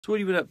So what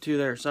have you been up to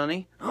there,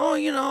 Sonny? Oh,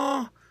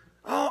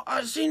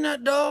 I seen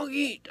that dog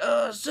eat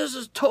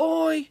Sis's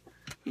toy.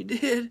 You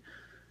did?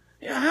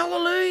 Yeah,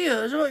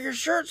 hallelujah is what your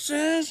shirt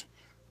says.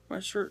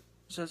 My shirt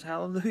says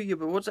hallelujah,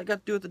 but what's that got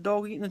to do with the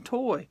dog eating the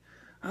toy?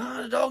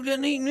 The dog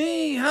didn't eat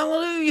me.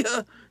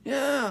 Hallelujah.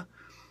 Yeah.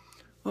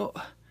 Well,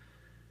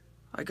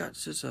 I got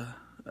Sis a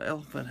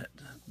elephant at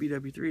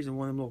BW3's in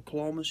one of them little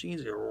claw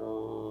machines.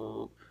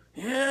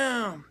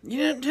 Yeah, you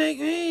didn't take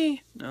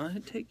me. No, I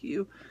didn't take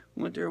you.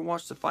 We went there and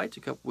watched the fights a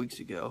couple weeks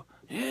ago.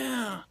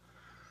 Yeah.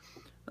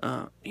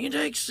 You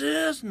take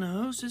Sis?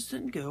 No, Sis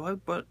didn't go.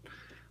 But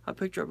I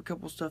picked her up a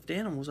couple stuffed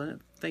animals. I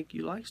didn't think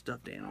you liked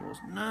stuffed animals.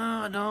 No,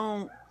 I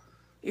don't.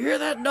 You hear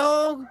that,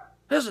 dog?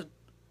 Listen,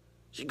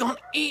 she's gonna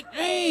eat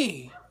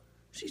me.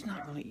 She's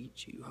not gonna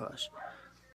eat you, hush.